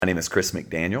My name is Chris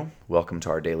McDaniel. Welcome to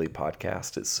our daily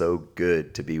podcast. It's so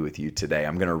good to be with you today.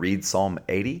 I'm going to read Psalm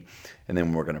 80, and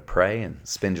then we're going to pray and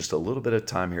spend just a little bit of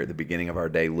time here at the beginning of our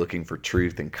day looking for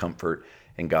truth and comfort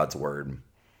in God's Word.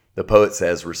 The poet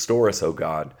says, "Restore us, O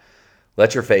God.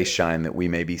 Let your face shine that we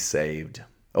may be saved.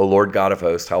 O Lord God of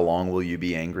hosts, how long will you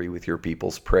be angry with your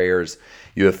people's prayers?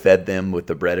 You have fed them with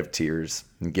the bread of tears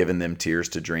and given them tears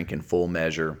to drink in full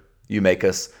measure. You make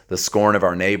us the scorn of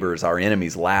our neighbors. Our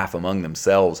enemies laugh among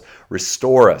themselves.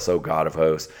 Restore us, O God of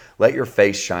hosts. Let your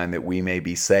face shine that we may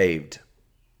be saved.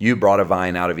 You brought a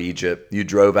vine out of Egypt. You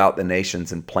drove out the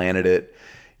nations and planted it.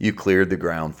 You cleared the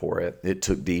ground for it. It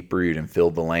took deep root and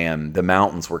filled the land. The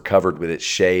mountains were covered with its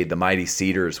shade, the mighty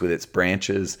cedars with its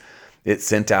branches. It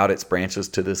sent out its branches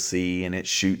to the sea and its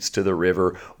shoots to the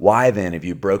river. Why then have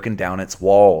you broken down its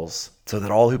walls so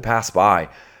that all who pass by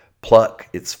pluck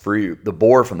its fruit? The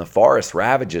boar from the forest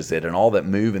ravages it, and all that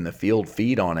move in the field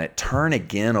feed on it. Turn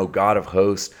again, O God of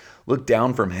hosts. Look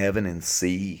down from heaven and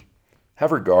see.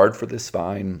 Have regard for this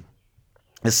vine,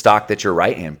 this stock that your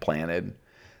right hand planted.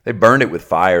 They burned it with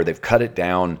fire. They've cut it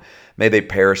down. May they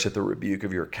perish at the rebuke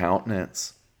of your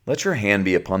countenance. Let your hand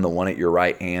be upon the one at your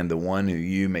right hand, the one who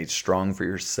you made strong for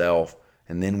yourself,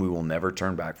 and then we will never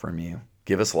turn back from you.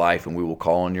 Give us life, and we will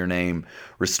call on your name.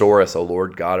 Restore us, O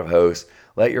Lord God of hosts.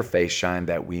 Let your face shine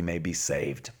that we may be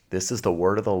saved." This is the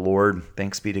word of the Lord.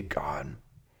 Thanks be to God.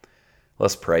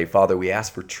 Let's pray. Father, we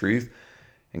ask for truth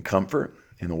and comfort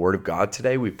in the word of God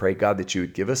today. We pray, God, that you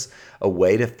would give us a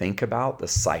way to think about the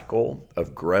cycle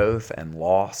of growth and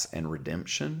loss and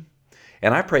redemption.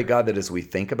 And I pray, God, that as we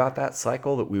think about that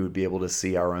cycle, that we would be able to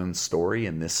see our own story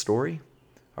in this story,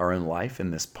 our own life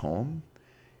in this poem,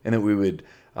 and that we would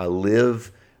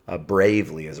live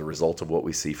bravely as a result of what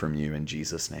we see from you. In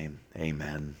Jesus' name,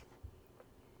 amen.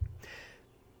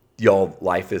 Y'all,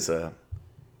 life is a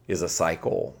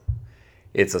cycle.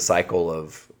 It's a cycle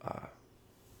of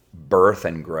birth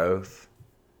and growth,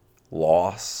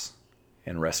 loss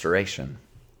and restoration.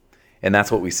 And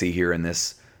that's what we see here in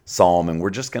this psalm. And we're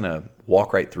just going to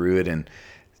walk right through it and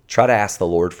try to ask the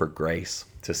Lord for grace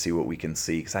to see what we can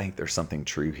see, because I think there's something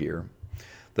true here.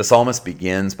 The psalmist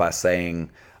begins by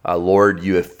saying, Lord,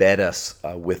 you have fed us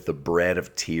with the bread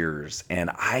of tears. And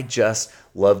I just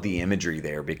love the imagery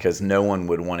there, because no one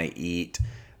would want to eat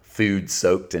food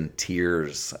soaked in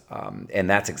tears. And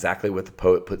that's exactly what the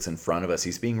poet puts in front of us.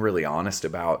 He's being really honest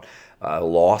about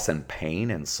loss and pain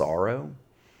and sorrow.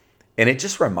 And it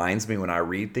just reminds me when I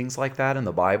read things like that in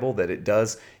the Bible that it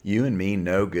does you and me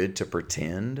no good to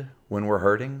pretend when we're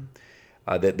hurting.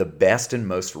 That the best and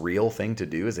most real thing to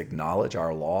do is acknowledge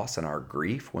our loss and our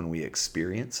grief when we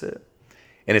experience it.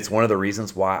 And it's one of the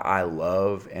reasons why I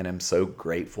love and am so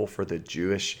grateful for the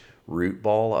Jewish root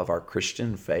ball of our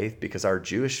Christian faith, because our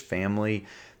Jewish family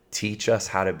teach us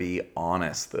how to be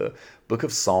honest. The book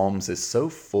of Psalms is so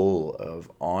full of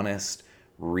honest,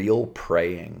 real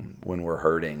praying when we're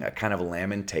hurting, a kind of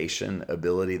lamentation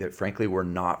ability that frankly we're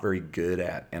not very good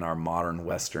at in our modern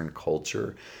Western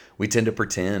culture. We tend to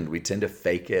pretend, we tend to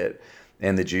fake it,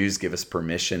 and the Jews give us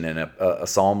permission, and a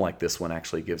psalm like this one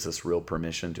actually gives us real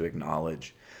permission to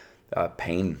acknowledge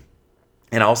pain.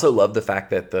 And I also love the fact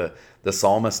that the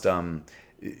psalmist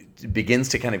begins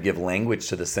to kind of give language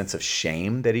to the sense of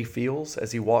shame that he feels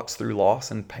as he walks through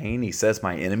loss and pain. He says,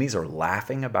 my enemies are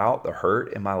laughing about the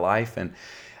hurt in my life. And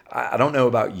I don't know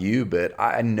about you, but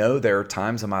I know there are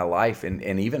times in my life and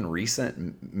even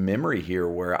recent memory here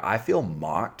where I feel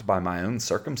mocked by my own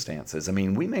circumstances. I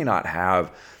mean, we may not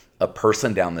have a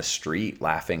person down the street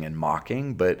laughing and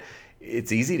mocking, but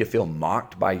it's easy to feel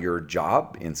mocked by your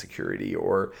job insecurity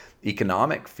or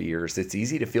economic fears. It's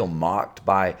easy to feel mocked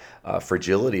by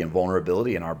fragility and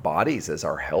vulnerability in our bodies as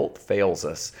our health fails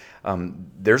us.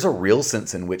 There's a real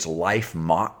sense in which life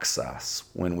mocks us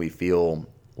when we feel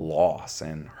loss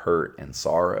and hurt and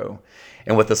sorrow.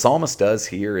 And what the psalmist does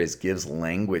here is gives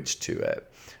language to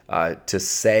it, to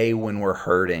say when we're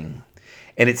hurting.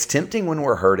 And it's tempting when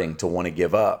we're hurting to want to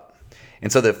give up.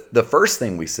 And so the first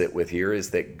thing we sit with here is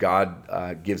that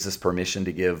God gives us permission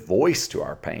to give voice to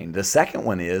our pain. The second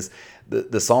one is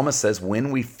the psalmist says when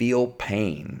we feel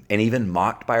pain and even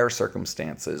mocked by our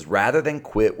circumstances, rather than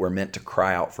quit, we're meant to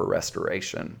cry out for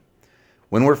restoration.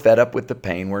 When we're fed up with the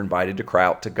pain, we're invited to cry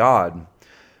out to God.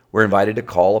 We're invited to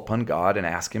call upon God and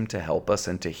ask him to help us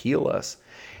and to heal us.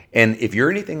 And if you're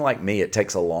anything like me, it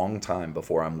takes a long time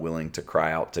before I'm willing to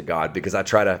cry out to God, because I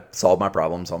try to solve my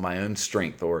problems on my own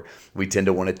strength, or we tend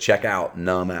to want to check out,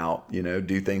 numb out,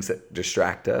 do things that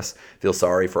distract us, feel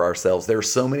sorry for ourselves. There are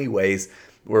so many ways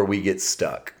where we get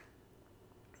stuck.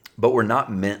 But we're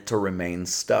not meant to remain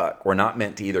stuck. We're not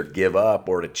meant to either give up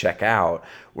or to check out.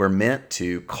 We're meant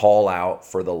to call out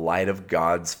for the light of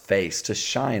God's face to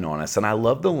shine on us. And I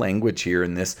love the language here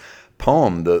in this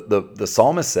poem. The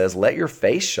psalmist says, let your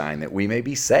face shine that we may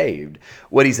be saved.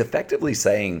 What he's effectively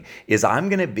saying is, I'm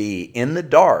going to be in the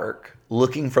dark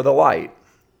looking for the light.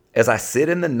 As I sit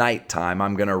in the nighttime,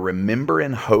 I'm going to remember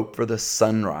and hope for the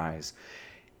sunrise.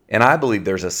 And I believe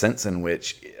there's a sense in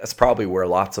which that's probably where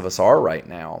lots of us are right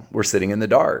now. We're sitting in the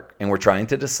dark and we're trying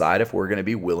to decide if we're going to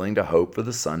be willing to hope for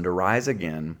the sun to rise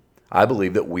again. I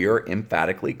believe that we are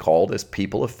emphatically called as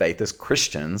people of faith, as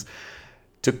Christians,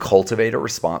 to cultivate a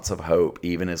response of hope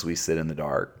even as we sit in the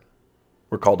dark.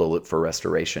 We're called to look for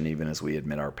restoration even as we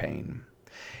admit our pain.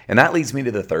 And that leads me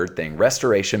to the third thing.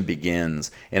 Restoration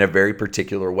begins in a very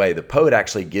particular way. The poet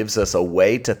actually gives us a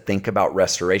way to think about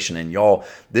restoration. And y'all,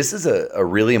 this is a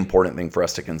really important thing for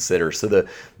us to consider. So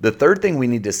the third thing we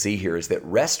need to see here is that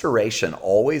restoration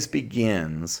always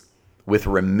begins with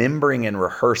remembering and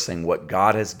rehearsing what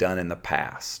God has done in the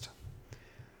past.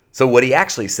 So what he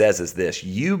actually says is this: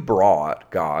 you brought,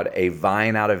 God, a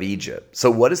vine out of Egypt. So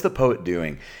what is the poet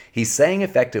doing? He's saying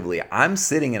effectively, I'm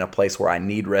sitting in a place where I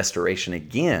need restoration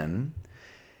again,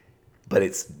 but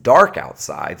it's dark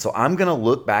outside. So I'm going to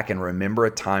look back and remember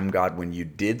a time, God, when you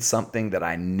did something that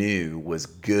I knew was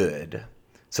good,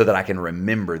 so that I can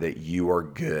remember that you are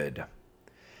good.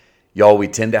 Y'all, we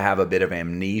tend to have a bit of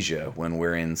amnesia when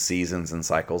we're in seasons and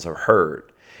cycles of hurt.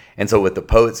 And so what the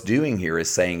poet's doing here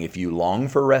is saying, if you long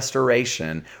for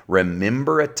restoration,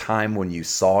 remember a time when you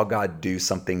saw God do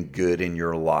something good in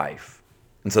your life.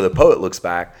 And so the poet looks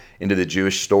back into the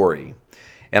Jewish story.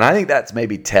 And I think that's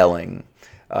maybe telling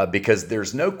because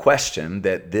there's no question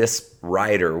that this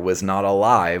writer was not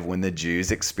alive when the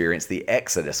Jews experienced the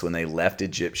Exodus, when they left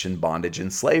Egyptian bondage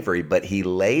and slavery. But he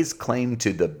lays claim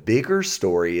to the bigger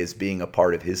story as being a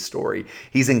part of his story.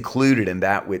 He's included in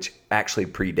that which actually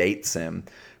predates him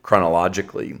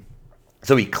chronologically.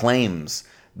 So he claims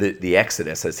the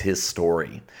Exodus as his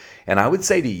story. And I would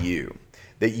say to you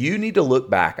that you need to look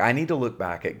back. I need to look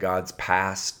back at God's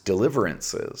past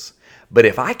deliverances. But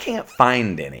if I can't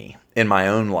find any in my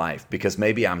own life because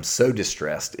maybe I'm so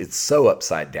distressed, it's so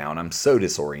upside down, I'm so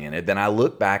disoriented, then I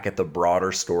look back at the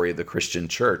broader story of the Christian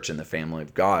church and the family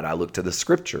of God. I look to the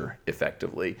scripture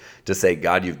effectively to say,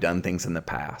 God, you've done things in the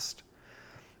past.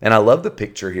 And I love the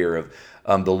picture here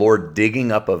of the Lord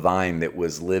digging up a vine that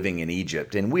was living in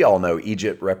Egypt. And we all know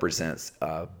Egypt represents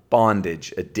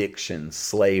bondage, addiction,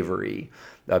 slavery,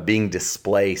 being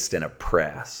displaced and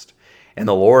oppressed. And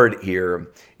the Lord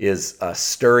here is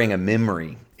stirring a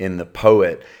memory in the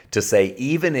poet to say,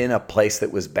 even in a place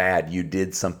that was bad, you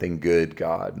did something good,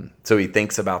 God. So he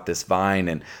thinks about this vine,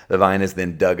 and the vine is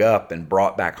then dug up and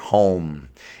brought back home.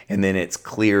 And then it's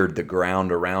cleared the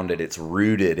ground around it. It's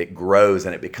rooted, it grows,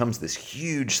 and it becomes this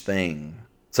huge thing.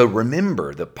 So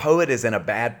remember, the poet is in a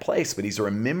bad place, but he's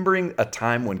remembering a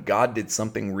time when God did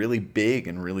something really big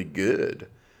and really good,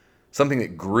 something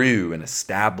that grew and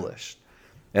established.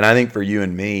 And I think for you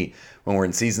and me, when we're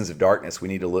in seasons of darkness, we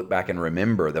need to look back and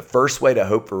remember. The first way to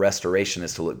hope for restoration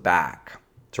is to look back,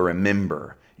 to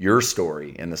remember your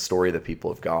story and the story of the people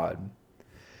of God.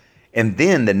 And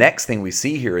then the next thing we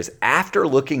see here is after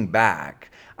looking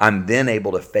back, I'm then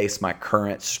able to face my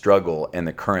current struggle and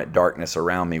the current darkness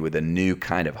around me with a new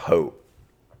kind of hope.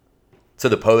 So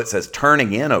the poet says, turn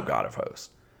again, O God of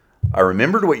hosts. I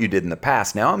remembered what you did in the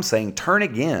past. Now I'm saying, turn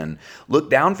again,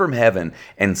 look down from heaven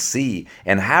and see,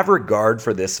 and have regard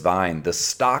for this vine, the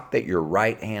stock that your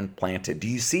right hand planted. Do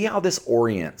you see how this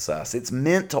orients us? It's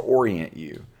meant to orient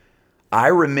you. I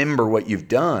remember what you've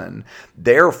done.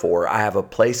 Therefore, I have a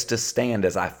place to stand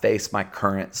as I face my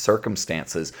current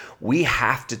circumstances. We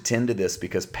have to tend to this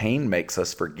because pain makes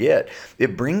us forget.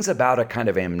 It brings about a kind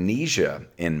of amnesia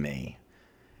in me.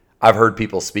 I've heard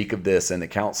people speak of this in the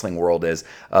counseling world as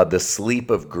the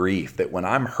sleep of grief, that when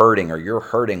I'm hurting or you're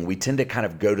hurting, we tend to kind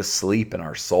of go to sleep in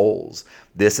our souls.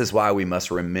 This is why we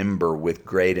must remember with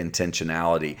great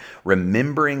intentionality.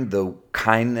 Remembering the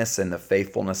kindness and the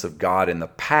faithfulness of God in the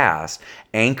past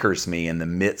anchors me in the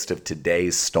midst of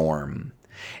today's storm.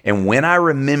 And when I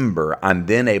remember, I'm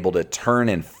then able to turn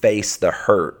and face the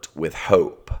hurt with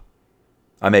hope.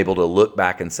 I'm able to look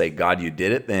back and say, God, you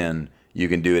did it then, you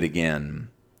can do it again.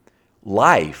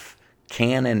 Life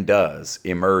can and does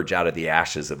emerge out of the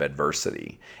ashes of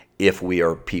adversity if we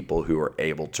are people who are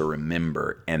able to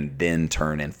remember and then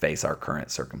turn and face our current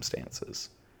circumstances.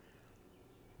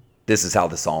 This is how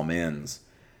the psalm ends.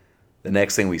 The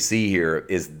next thing we see here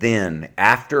is then,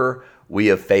 after we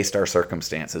have faced our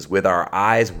circumstances with our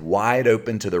eyes wide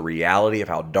open to the reality of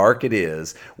how dark it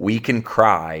is, we can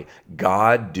cry,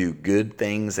 God, do good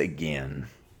things again.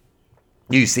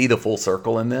 You see the full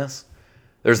circle in this?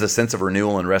 There's a sense of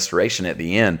renewal and restoration at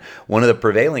the end. One of the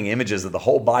prevailing images of the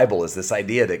whole Bible is this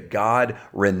idea that God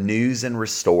renews and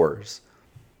restores.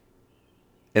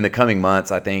 In the coming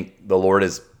months, I think the Lord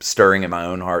is stirring in my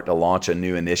own heart to launch a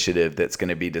new initiative that's going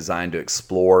to be designed to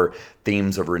explore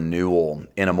themes of renewal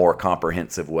in a more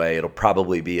comprehensive way. It'll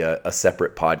probably be a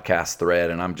separate podcast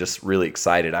thread, and I'm just really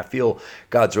excited. I feel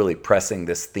God's really pressing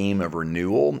this theme of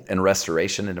renewal and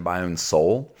restoration into my own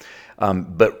soul.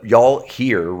 But y'all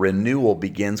hear, renewal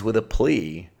begins with a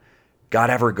plea. God,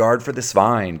 have regard for this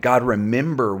vine. God,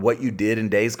 remember what you did in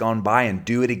days gone by and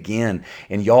do it again.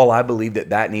 And y'all, I believe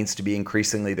that needs to be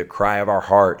increasingly the cry of our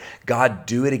heart. God,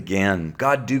 do it again.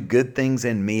 God, do good things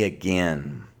in me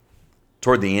again.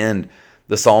 Toward the end,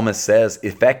 the psalmist says,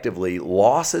 effectively,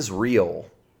 loss is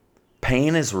real.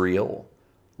 Pain is real.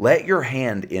 Let your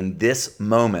hand in this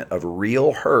moment of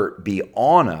real hurt be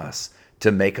on us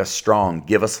to make us strong,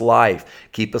 give us life,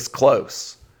 keep us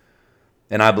close.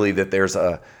 And I believe that there's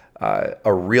a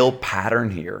real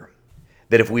pattern here,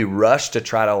 that if we rush to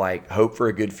try to hope for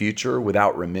a good future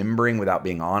without remembering, without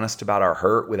being honest about our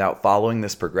hurt, without following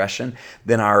this progression,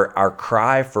 then our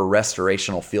cry for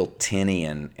restoration will feel tinny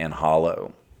and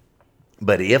hollow.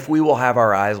 But if we will have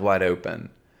our eyes wide open,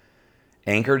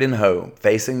 anchored in hope,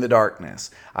 facing the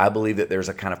darkness, I believe that there's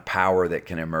a kind of power that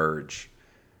can emerge,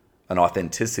 an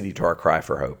authenticity to our cry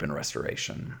for hope and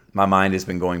restoration. My mind has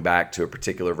been going back to a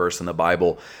particular verse in the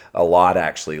Bible a lot,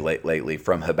 actually, lately,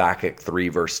 from Habakkuk 3,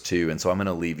 verse 2. And so I'm going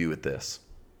to leave you with this.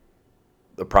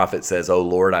 The prophet says, O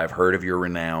Lord, I have heard of your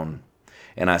renown,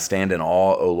 and I stand in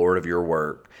awe, O Lord, of your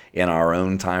work. In our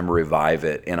own time, revive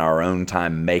it. In our own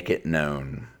time, make it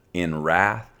known. In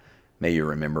wrath, may you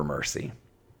remember mercy.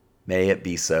 May it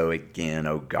be so again,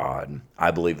 O God. I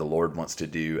believe the Lord wants to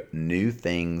do new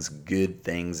things, good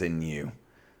things in you.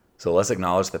 So let's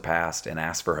acknowledge the past and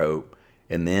ask for hope,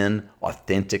 and then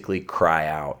authentically cry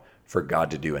out for God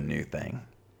to do a new thing.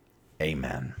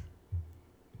 Amen.